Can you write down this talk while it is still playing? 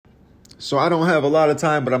So I don't have a lot of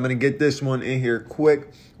time, but I'm going to get this one in here quick.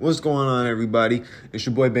 What's going on, everybody? It's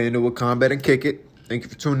your boy Bando with Combat and Kick It. Thank you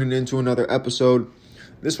for tuning in to another episode.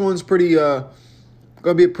 This one's going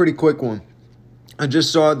to be a pretty quick one. I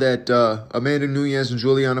just saw that Amanda Nunes and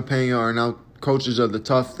Juliana Pena are now coaches of the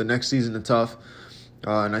TUF, the next season of TUF.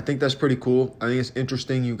 And I think that's pretty cool. I think it's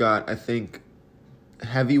interesting. You got, I think,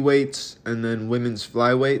 heavyweights and then women's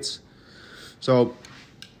flyweights. So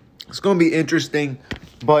it's going to be interesting.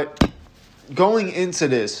 But going into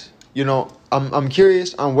this, I'm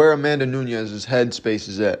curious on where Amanda Nunes' headspace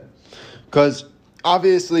is at. Because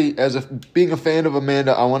obviously, being a fan of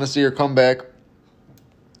Amanda, I want to see her come back,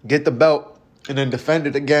 get the belt, and then defend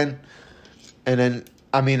it again. And then,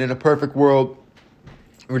 in a perfect world,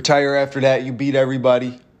 retire after that. You beat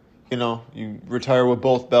everybody. You retire with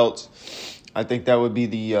both belts. I think that would be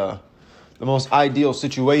the most ideal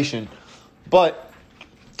situation. But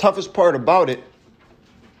toughest part about it,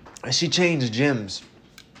 she changed gyms.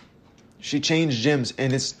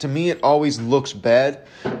 And to me, it always looks bad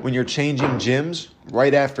when you're changing gyms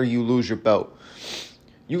right after you lose your belt.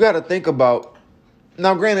 You got to think about.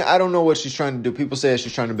 Now, granted, I don't know what she's trying to do. People say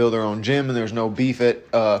she's trying to build her own gym, and there's no beef at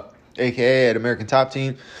AKA at American Top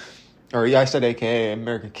Team. Or, yeah, I said AKA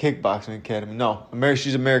American Kickboxing Academy. No,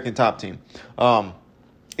 she's American Top Team.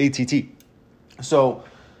 ATT. So,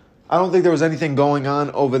 I don't think there was anything going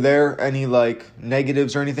on over there, any,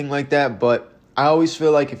 negatives or anything like that. But I always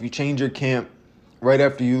feel like if you change your camp right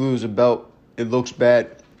after you lose a belt, it looks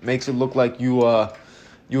bad. Makes it look like you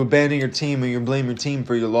abandon your team and you blame your team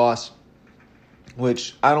for your loss.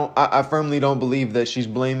 Which I firmly don't believe that she's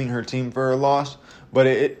blaming her team for her loss.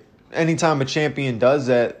 But anytime a champion does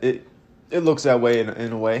that, it looks that way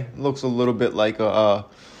in a way. It looks a little bit like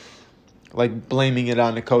blaming it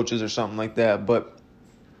on the coaches or something like that. But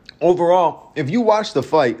overall, if you watch the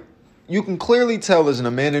fight, you can clearly tell as an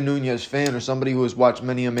Amanda Nunes fan or somebody who has watched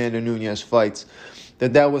many Amanda Nunes fights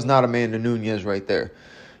that was not Amanda Nunes right there.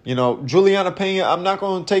 Juliana Pena, I'm not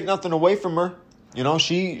going to take nothing away from her.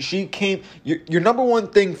 She came. Your number one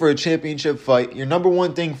thing for a championship fight, your number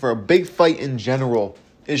one thing for a big fight in general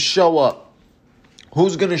is show up.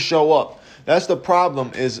 Who's going to show up? That's the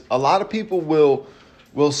problem, is a lot of people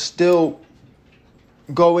will still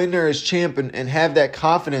go in there as champ and have that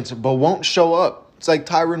confidence, but won't show up. It's like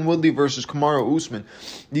Tyron Woodley versus Kamaru Usman.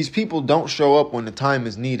 These people don't show up when the time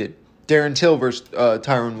is needed. Darren Till versus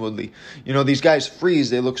Tyron Woodley. These guys freeze.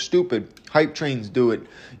 They look stupid. Hype trains do it,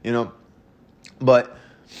 But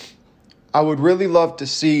I would really love to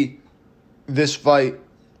see this fight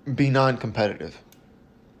be non-competitive.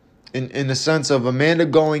 In the sense of Amanda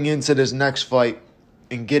going into this next fight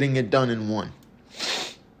and getting it done in one.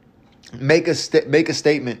 Make a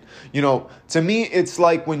statement. To me, it's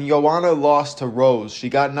like when Joanna lost to Rose. She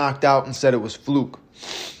got knocked out and said it was fluke.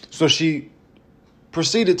 So she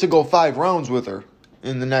proceeded to go 5 rounds with her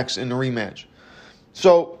in the rematch.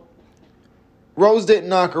 So Rose didn't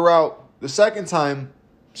knock her out the second time.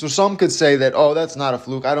 So some could say that, that's not a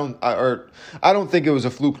fluke. I don't think it was a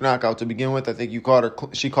fluke knockout to begin with. I think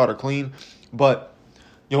she caught her clean. But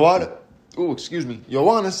Joanna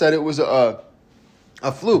said it was a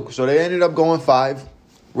fluke. So they ended up going 5.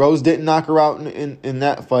 Rose didn't knock her out in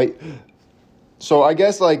that fight. So I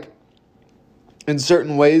guess in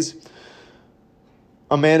certain ways,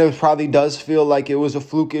 Amanda probably does feel like it was a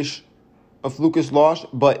flukish loss.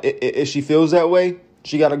 But if she feels that way,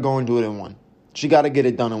 she got to go and do it in one. She got to get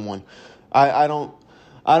it done in one. I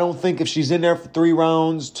don't think if she's in there for 3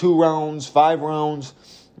 rounds, 2 rounds, 5 rounds,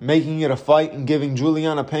 making it a fight and giving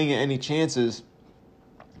Juliana Pena any chances,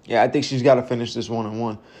 I think she's got to finish this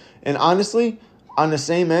 1-on-1. And honestly, on the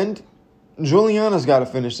same end, Juliana's got to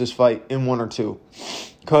finish this fight in 1 or 2.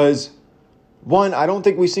 Because, 1, I don't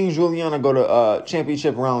think we've seen Juliana go to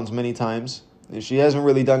championship rounds many times. She hasn't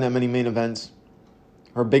really done that many main events.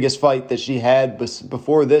 Her biggest fight that she had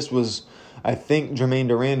before this was, I think, Jermaine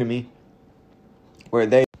Durandamy, where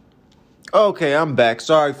they... Okay, I'm back.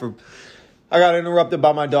 I got interrupted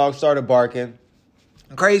by my dog started barking.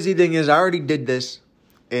 The crazy thing is I already did this,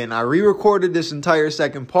 and I re-recorded this entire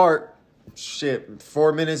second part,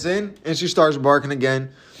 4 minutes in, and she starts barking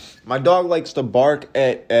again. My dog likes to bark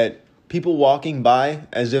at people walking by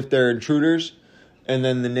as if they're intruders, and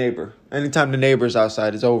then the neighbor. Anytime the neighbor's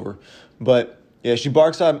outside, it's over. But... yeah, she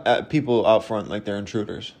barks at people out front like they're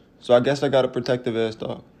intruders. So I guess I got a protective ass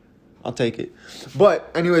dog. I'll take it. But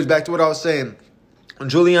anyways, back to what I was saying.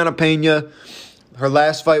 Juliana Pena, her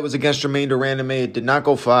last fight was against Jermaine Durandamy. It did not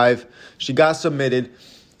go 5. She got submitted.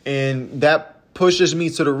 And that pushes me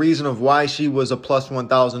to the reason of why she was a plus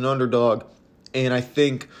 1,000 underdog. And I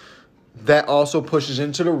think that also pushes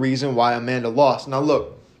into the reason why Amanda lost. Now,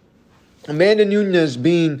 look, Amanda Nunes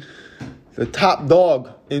being the top dog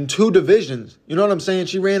in 2 divisions. You know what I'm saying?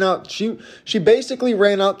 She basically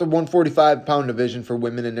ran out the 145-pound division for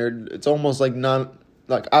women, and it's almost like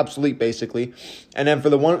obsolete basically. And then for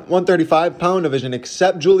the 135-pound division,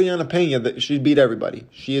 except Juliana Pena, she beat everybody.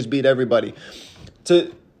 She has beat everybody.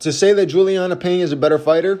 To say that Juliana Pena is a better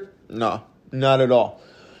fighter, no, not at all.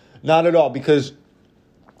 Not at all, because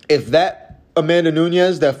if that Amanda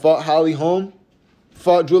Nunes that fought Holly Holm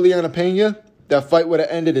fought Juliana Pena, that fight would have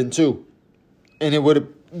ended in 2. And it would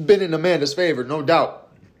have been in Amanda's favor, no doubt.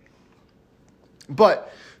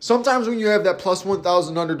 But sometimes when you have that plus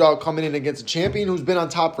 1,000 underdog coming in against a champion who's been on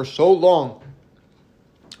top for so long,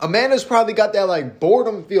 Amanda's probably got that like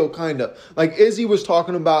boredom feel, kind of. Like Izzy was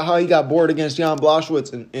talking about how he got bored against Jan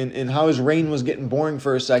Blachowicz and how his reign was getting boring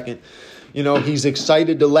for a second. You know, he's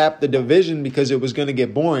excited to lap the division because it was going to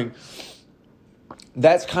get boring.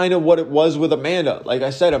 That's kind of what it was with Amanda. Like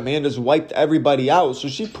I said, Amanda's wiped everybody out, so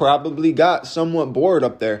she probably got somewhat bored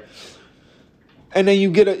up there. And then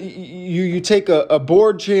you take a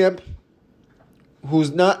board champ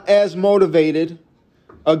who's not as motivated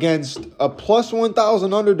against a plus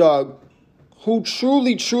 1,000 underdog who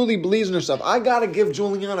truly, truly believes in herself. I got to give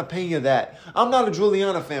Juliana Pena that. I'm not a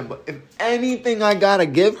Juliana fan, but if anything I got to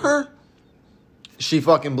give her, she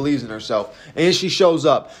fucking believes in herself. And she shows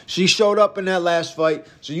up. She showed up in that last fight,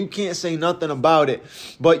 so you can't say nothing about it.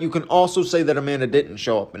 But you can also say that Amanda didn't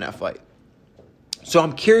show up in that fight. So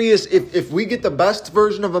I'm curious if we get the best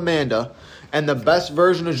version of Amanda and the best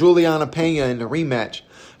version of Juliana Pena in the rematch,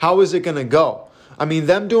 how is it going to go? I mean,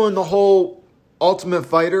 them doing the whole Ultimate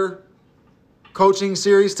Fighter coaching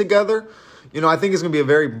series together, you know, I think it's going to be a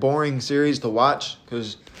very boring series to watch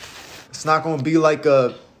because it's not going to be like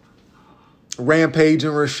a Rampage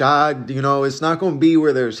and Rashad. You know, it's not going to be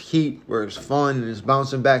where there's heat, where it's fun and it's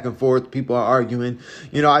bouncing back and forth. People are arguing.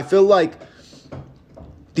 You know, I feel like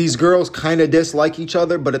these girls kind of dislike each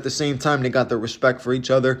other, but at the same time, they got the respect for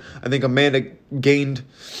each other. I think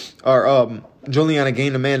Juliana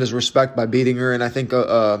gained Amanda's respect by beating her, and I think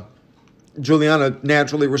Juliana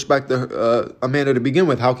naturally respected Amanda to begin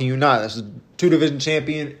with. How can you not? That's a 2-division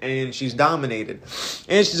champion, and she's dominated.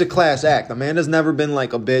 And she's a class act. Amanda's never been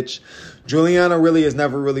like a bitch. Juliana really has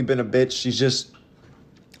never really been a bitch.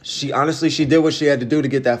 She did what she had to do to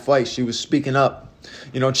get that fight. She was speaking up.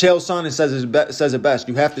 You know, Chael Sonnen says it best.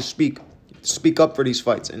 You have to speak up for these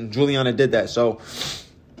fights, and Juliana did that. So,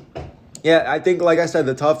 yeah, I think, like I said,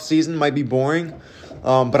 the TUF season might be boring,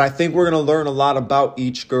 but I think we're going to learn a lot about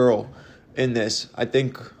each girl in this.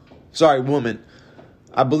 Woman.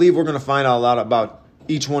 I believe we're going to find out a lot about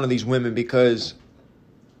each one of these women because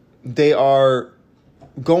they are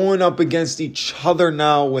going up against each other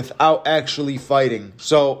now without actually fighting.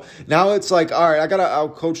 So now it's like, all right, I got to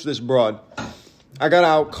outcoach this broad. I got to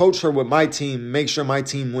outcoach her with my team, make sure my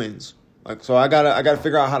team wins. So I got to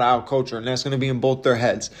figure out how to outcoach her, and that's going to be in both their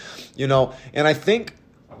heads. You know, and I think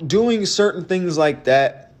doing certain things like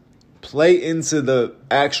that play into the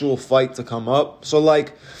actual fight to come up. So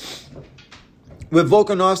like with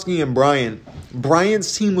Volkanovski and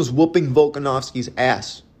Brian's team was whooping Volkanovski's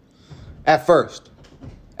ass at first.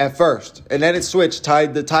 And then it switched.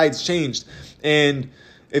 The tides changed. And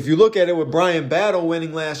if you look at it with Brian Battle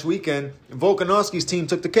winning last weekend, Volkanovski's team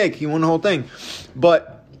took the cake. He won the whole thing.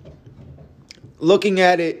 But looking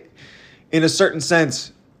at it in a certain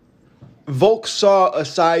sense, Volk saw a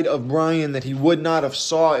side of Brian that he would not have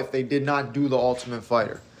saw if they did not do the Ultimate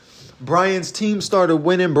Fighter. Brian's team started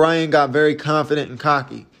winning. Brian got very confident and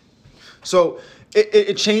cocky. So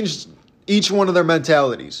it changed each one of their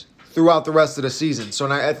mentalities throughout the rest of the season. So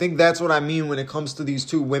I think that's what I mean when it comes to these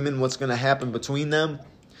two women. What's going to happen between them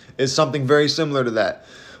is something very similar to that.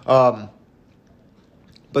 But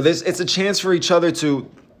it's a chance for each other to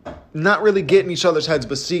not really get in each other's heads,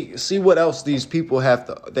 but see what else these people have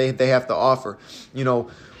to offer. You know,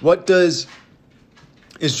 is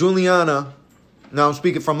Juliana? Now I'm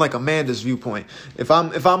speaking from like Amanda's viewpoint. If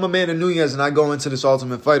I'm Amanda Nunes and I go into this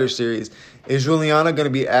Ultimate Fighter series, is Juliana going to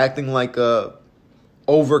be acting like a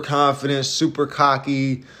overconfident, super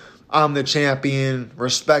cocky, I'm the champion,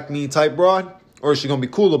 respect me type broad? Or is she going to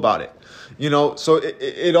be cool about it? You know, so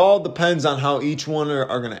it all depends on how each one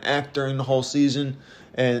are going to act during the whole season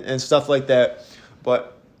and stuff like that.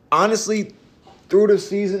 But honestly, through the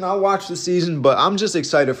season, I'll watch the season, but I'm just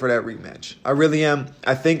excited for that rematch. I really am.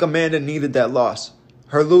 I think Amanda needed that loss.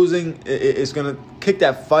 Her losing is going to kick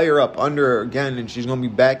that fire up under her again, and she's going to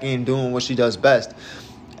be back in doing what she does best.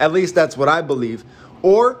 At least that's what I believe.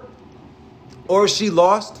 Or she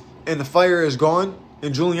lost and the fire is gone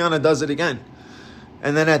and Juliana does it again.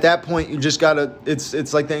 And then at that point, you just got to,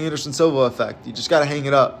 it's like the Anderson Silva effect. You just got to hang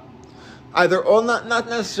it up. either, or not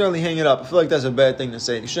necessarily hang it up. I feel like that's a bad thing to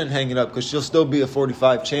say. You shouldn't hang it up because she'll still be a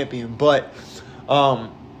 45 champion. But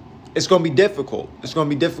it's going to be difficult. It's going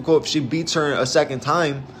to be difficult if she beats her a second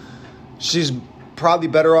time. She's probably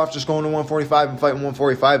better off just going to 145 and fighting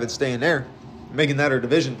 145 and staying there, making that her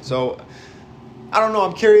division. So, I don't know.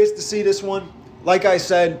 I'm curious to see this one. Like I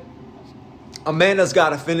said, Amanda's got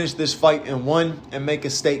to finish this fight in one and make a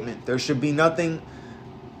statement. There should be nothing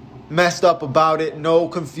messed up about it, no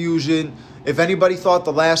confusion. If anybody thought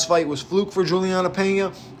the last fight was fluke for Juliana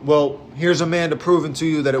Pena, well, here's Amanda proving to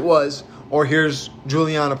you that it was, or here's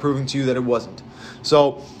Juliana proving to you that it wasn't.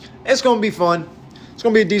 So, it's going to be fun. It's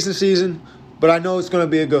going to be a decent season, but I know it's going to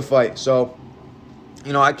be a good fight. So,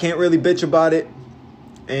 I can't really bitch about it,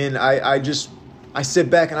 and I sit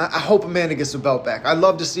back and I hope Amanda gets the belt back. I'd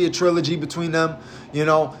love to see a trilogy between them.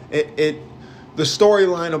 The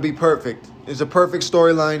storyline will be perfect. It's a perfect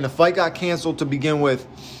storyline. The fight got canceled to begin with.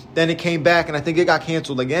 Then it came back, and I think it got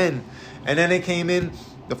canceled again. And then it came in.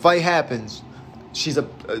 The fight happens.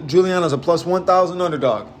 Juliana's a plus 1,000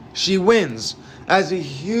 underdog. She wins. That's a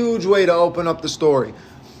huge way to open up the story.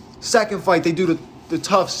 Second fight, they do the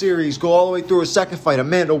TUF series. Go all the way through a second fight.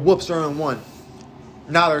 Amanda whoops her in one.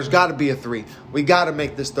 Now there's got to be a 3. We got to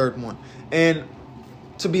make this third one. And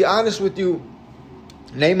to be honest with you,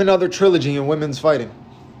 name another trilogy in women's fighting.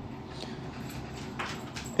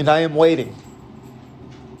 And I am waiting.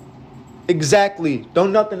 Exactly.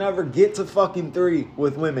 Don't nothing ever get to fucking 3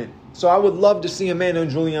 with women. So I would love to see Amanda and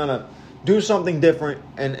Juliana do something different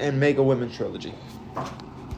and make a women's trilogy.